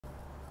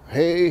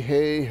Hey,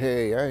 hey,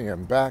 hey, I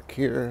am back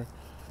here.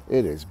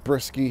 It is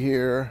brisky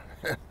here.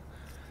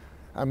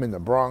 I'm in the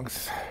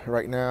Bronx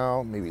right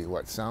now. Maybe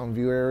what,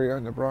 Soundview area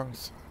in the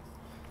Bronx?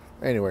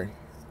 Anyway,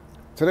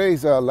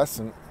 today's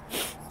lesson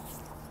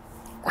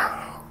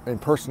in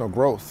personal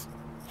growth.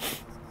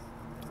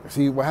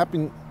 See, what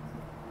happened,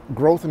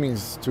 growth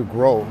means to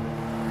grow.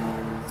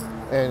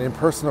 And in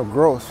personal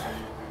growth,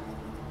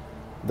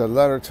 the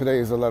letter today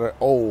is the letter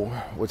O,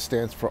 which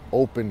stands for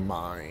open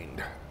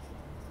mind.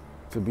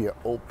 To be an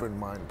open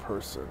mind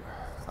person.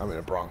 I'm in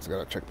the Bronx, I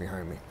gotta check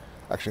behind me.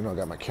 Actually, no, I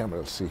got my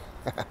camera to see.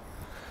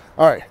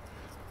 All right,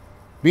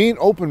 being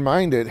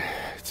open-minded,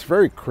 it's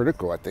very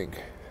critical, I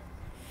think.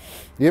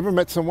 You ever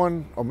met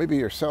someone, or maybe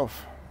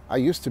yourself? I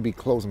used to be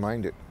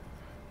closed-minded.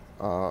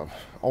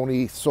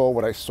 Only saw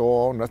what I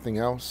saw, nothing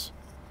else.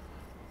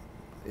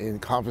 In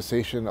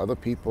conversation, other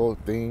people,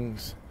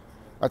 things.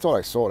 That's all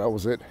I saw, that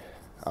was it.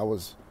 I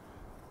was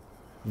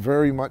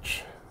very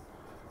much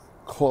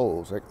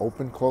closed, like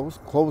open,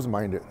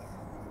 closed-minded.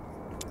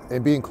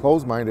 And being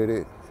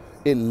closed-minded,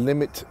 it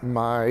limits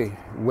my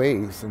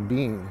ways and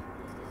being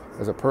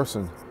as a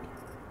person.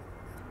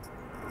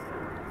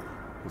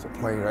 There's a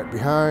plane right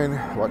behind.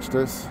 Watch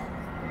this.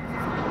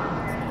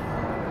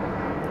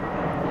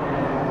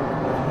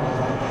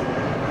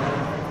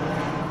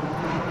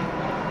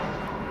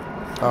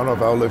 I don't know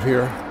if I'll live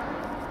here.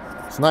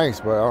 It's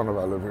nice, but I don't know if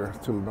I'll live here.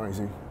 It's too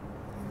noisy.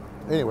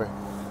 Anyway,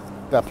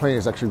 that plane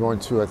is actually going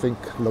to, I think,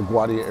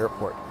 LaGuardia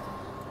Airport.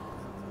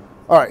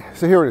 All right,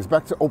 so here it is,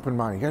 back to open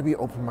mind. You gotta be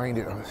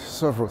open-minded on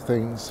several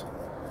things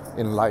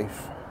in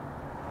life.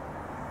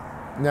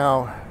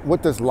 Now,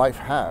 what does life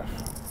have?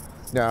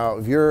 Now,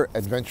 if you're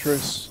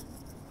adventurous,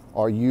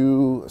 are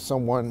you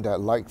someone that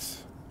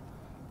likes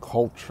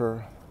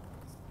culture,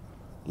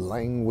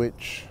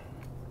 language,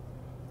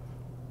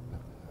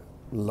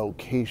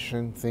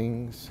 location,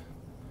 things?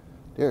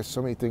 There's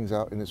so many things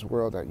out in this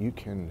world that you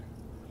can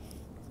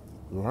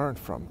learn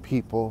from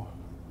people.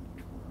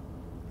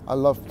 I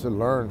love to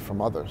learn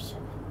from others.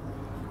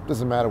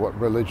 Doesn't matter what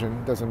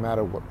religion, doesn't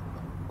matter what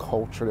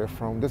culture they're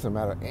from, doesn't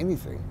matter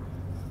anything.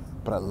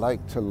 But I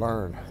like to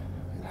learn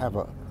and have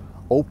an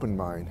open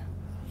mind.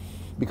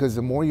 Because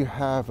the more you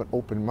have an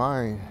open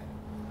mind,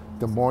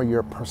 the more you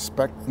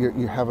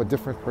have a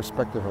different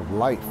perspective of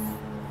life,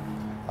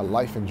 a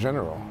life in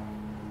general.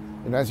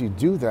 And as you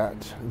do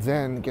that,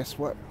 then guess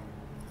what?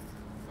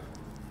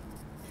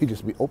 You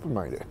just be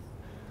open-minded.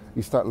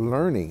 You start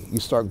learning,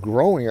 you start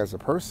growing as a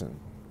person.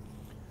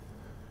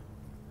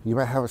 You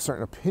might have a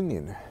certain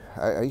opinion.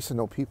 I used to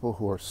know people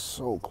who are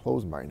so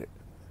closed-minded.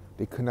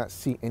 They could not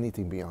see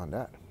anything beyond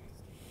that.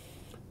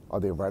 Are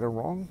they right or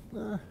wrong?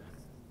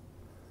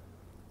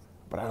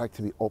 But I like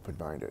to be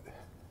open-minded.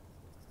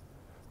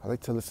 I like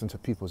to listen to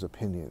people's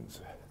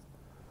opinions.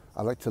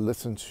 I like to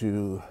listen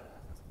to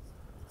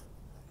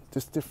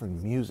just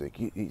different music.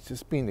 It's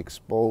just being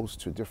exposed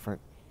to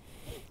different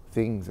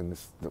things and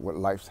what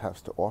life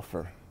has to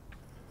offer.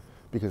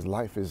 Because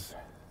life is,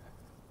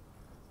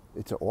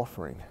 it's an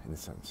offering in a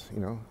sense,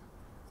 you know.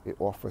 It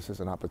offers us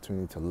an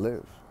opportunity to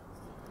live.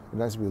 And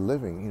as we're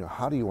living, you know,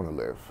 how do you want to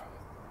live?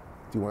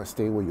 Do you want to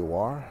stay where you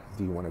are?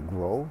 Do you want to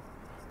grow?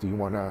 Do you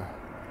want to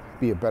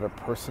be a better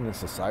person in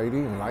society,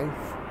 in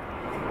life?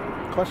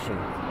 Question.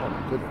 Oh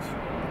my goodness.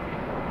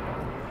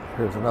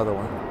 Here's another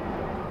one.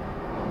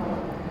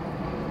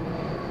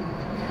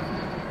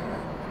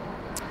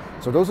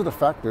 So those are the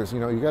factors, you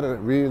know, you got to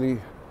really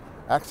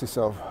ask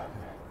yourself,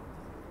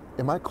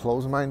 am I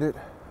closed-minded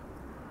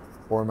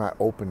or am I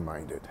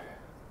open-minded?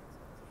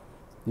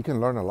 You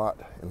can learn a lot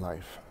in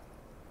life.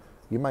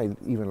 You might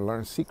even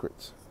learn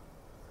secrets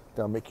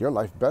that'll make your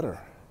life better.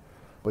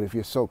 But if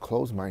you're so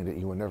closed-minded,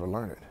 you will never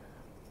learn it.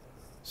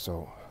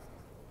 So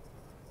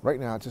right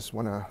now, I just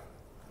want to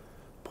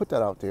put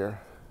that out there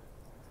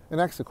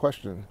and ask the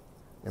question,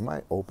 am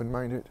I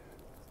open-minded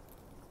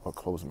or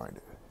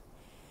closed-minded?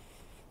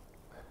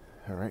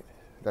 All right,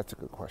 that's a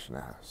good question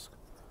to ask.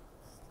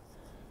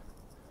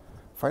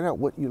 Find out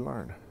what you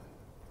learn.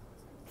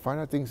 Find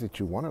out things that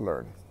you want to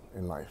learn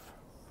in life.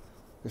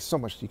 There's so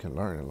much you can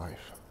learn in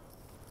life.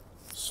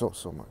 So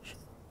much.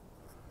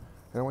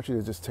 And I want you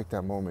to just take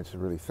that moment to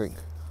really think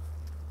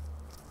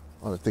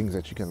on the things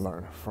that you can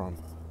learn from.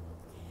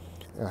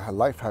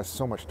 Life has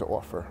so much to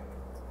offer.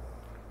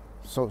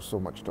 So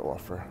much to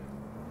offer.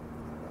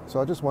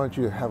 So I just wanted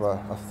you to have a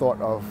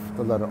thought of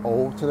the letter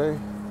O today.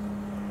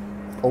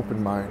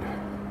 Open mind.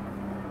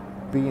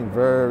 Being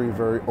very,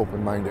 very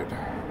open-minded.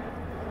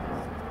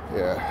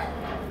 Yeah.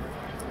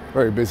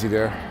 Very busy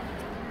there.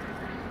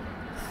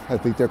 I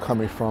think they're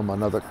coming from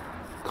another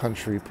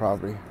country,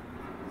 probably.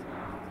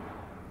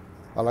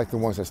 I like the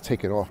ones that's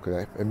taken off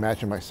because I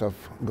imagine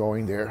myself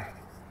going there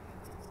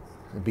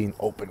and being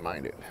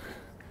open-minded.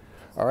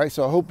 All right,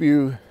 so I hope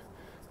you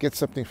get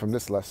something from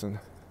this lesson.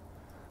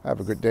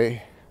 Have a good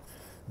day.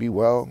 Be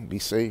well, be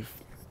safe.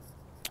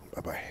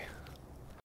 Bye-bye.